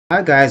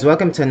Hi guys,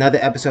 welcome to another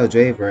episode of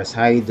Dreverse.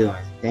 How you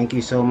doing? Thank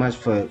you so much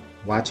for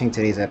watching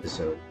today's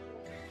episode.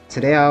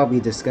 Today I'll be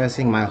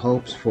discussing my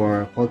hopes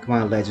for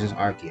Pokemon Legends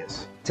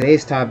Arceus.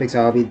 Today's topics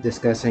I'll be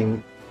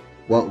discussing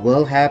what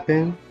will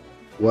happen,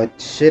 what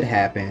should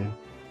happen,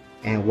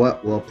 and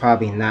what will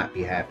probably not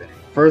be happening.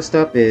 First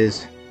up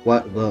is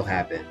what will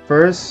happen.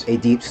 First, a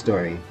deep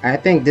story. I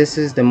think this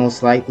is the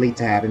most likely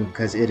to happen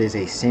because it is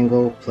a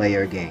single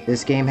player game.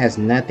 This game has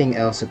nothing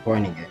else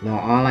supporting it. No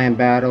online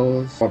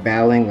battles or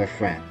battling with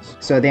friends.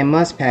 So they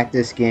must pack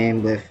this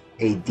game with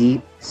a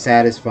deep,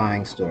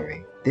 satisfying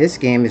story. This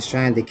game is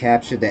trying to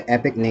capture the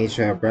epic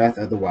nature of Breath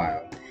of the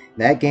Wild.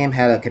 That game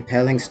had a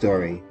compelling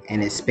story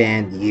and it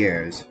spanned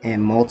years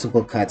and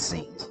multiple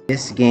cutscenes.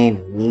 This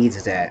game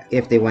needs that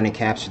if they want to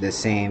capture the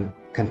same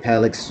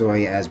compelling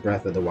story as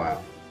Breath of the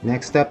Wild.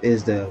 Next up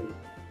is the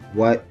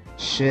what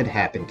should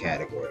happen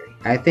category.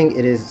 I think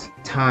it is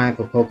time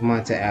for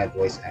Pokemon to add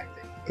voice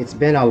acting. It's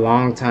been a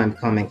long time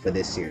coming for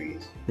this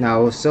series. Now,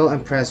 I was so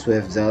impressed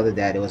with Zelda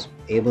that it was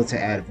able to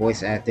add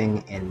voice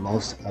acting in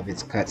most of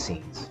its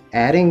cutscenes.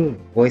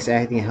 Adding voice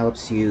acting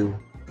helps you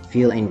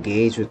feel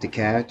engaged with the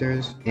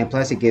characters, and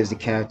plus it gives the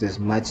characters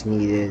much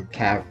needed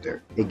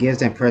character. It gives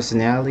them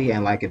personality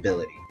and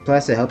likability.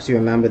 Plus it helps you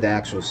remember the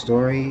actual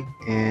story,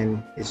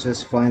 and it's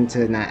just fun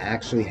to not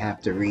actually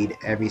have to read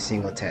every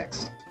single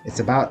text.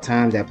 It's about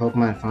time that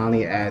Pokemon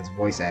finally adds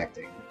voice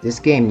acting. This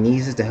game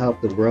needs to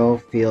help the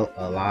world feel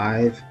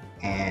alive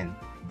and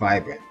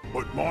vibrant.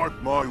 But mark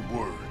my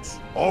words,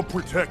 I'll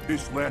protect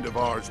this land of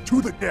ours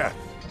to the death.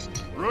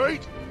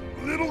 Right,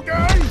 little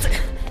guy?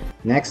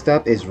 Next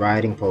up is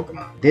riding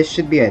Pokemon. This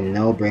should be a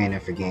no-brainer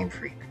for Game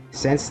Freak.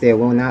 Since there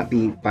will not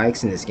be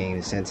bikes in this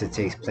game since it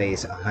takes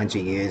place 100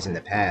 years in the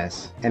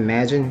past,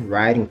 imagine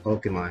riding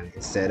Pokemon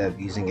instead of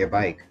using your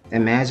bike.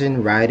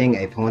 Imagine riding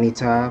a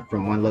Ponyta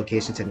from one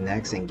location to the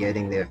next and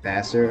getting there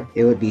faster.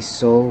 It would be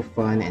so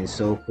fun and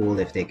so cool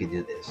if they could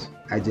do this.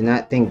 I do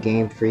not think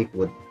Game Freak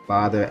would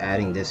bother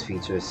adding this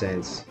feature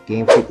since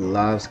Game Freak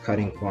loves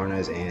cutting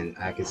corners, and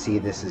I could see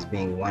this as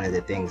being one of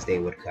the things they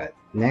would cut.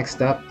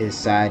 Next up is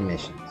side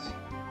missions.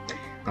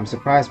 I'm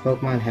surprised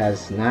Pokemon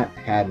has not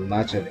had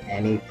much of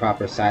any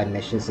proper side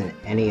missions in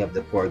any of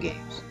the core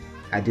games.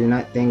 I do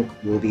not think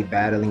we'll be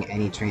battling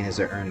any trainers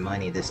or earn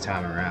money this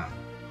time around.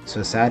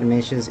 So side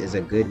missions is a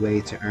good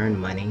way to earn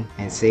money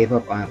and save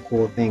up on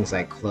cool things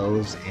like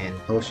clothes and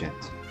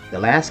potions. The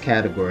last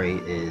category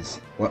is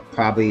what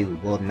probably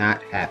will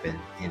not happen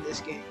in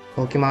this game.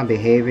 Pokemon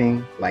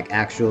behaving like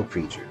actual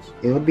creatures.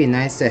 It would be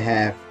nice to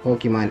have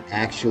Pokemon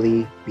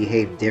actually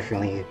behave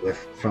differently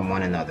from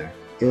one another.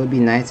 It would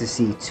be nice to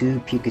see two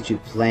Pikachu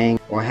playing,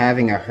 or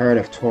having a herd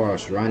of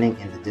Tauros running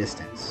in the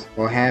distance,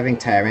 or having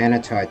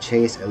Tyranitar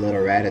chase a little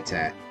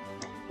Rattata,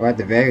 or at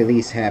the very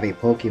least have a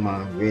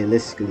Pokemon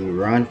realistically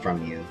run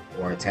from you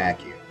or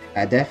attack you.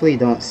 I definitely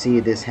don't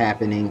see this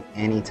happening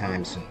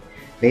anytime soon.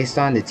 Based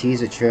on the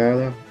teaser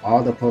trailer,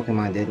 all the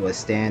Pokemon did was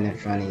stand in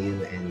front of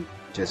you and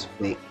just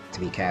wait to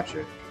be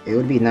captured. It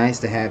would be nice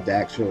to have the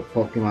actual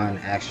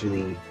Pokemon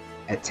actually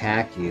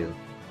attack you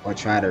or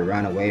try to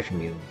run away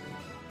from you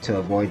to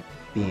avoid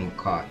being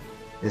caught.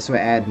 This will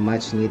add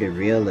much needed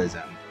realism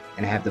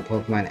and have the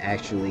Pokemon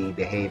actually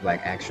behave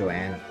like actual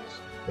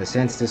animals. But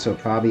since this will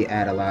probably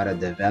add a lot of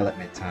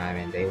development time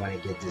and they want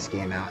to get this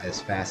game out as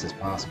fast as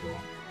possible,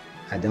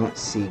 I don't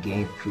see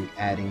Game Freak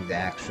adding the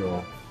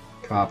actual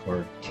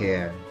proper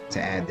care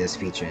to add this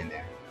feature in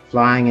there.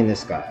 Flying in the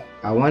sky.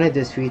 I wanted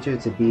this feature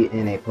to be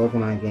in a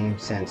Pokemon game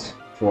since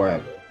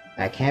forever.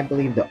 I can't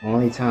believe the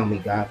only time we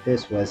got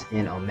this was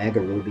in Omega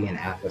Ruby and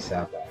Alpha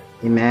Sapphire.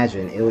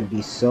 Imagine, it would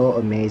be so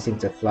amazing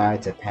to fly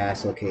to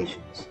past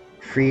locations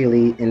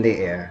freely in the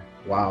air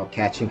while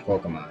catching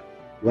Pokemon.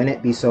 Wouldn't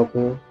it be so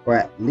cool? Or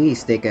at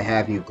least they could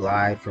have you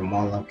glide from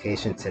one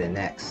location to the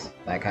next,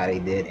 like how they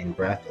did in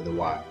Breath of the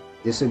Wild.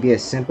 This would be a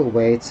simple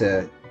way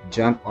to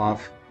jump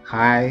off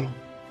high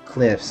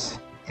cliffs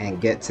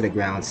and get to the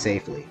ground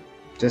safely,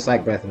 just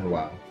like Breath of the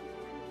Wild.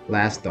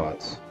 Last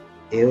thoughts.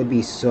 It would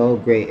be so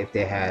great if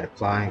they had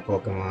flying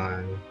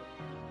Pokemon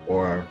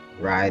or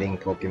riding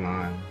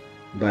Pokemon.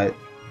 But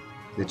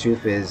the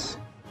truth is,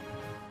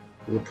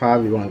 we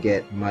probably won't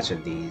get much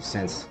of these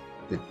since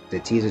the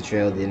teaser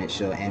trailer didn't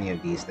show any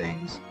of these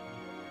things.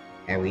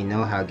 And we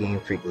know how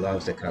Game Freak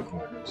loves to cut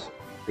corners.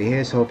 But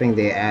here's hoping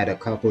they add a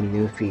couple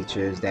new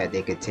features that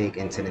they could take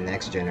into the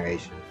next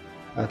generation.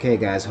 Okay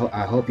guys,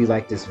 I hope you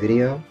liked this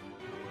video.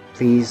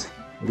 Please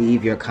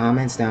leave your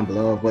comments down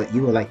below of what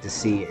you would like to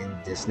see in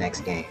this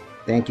next game.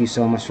 Thank you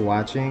so much for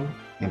watching,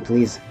 and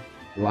please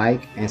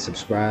like and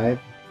subscribe.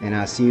 And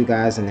I'll see you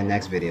guys in the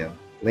next video.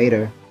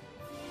 Later.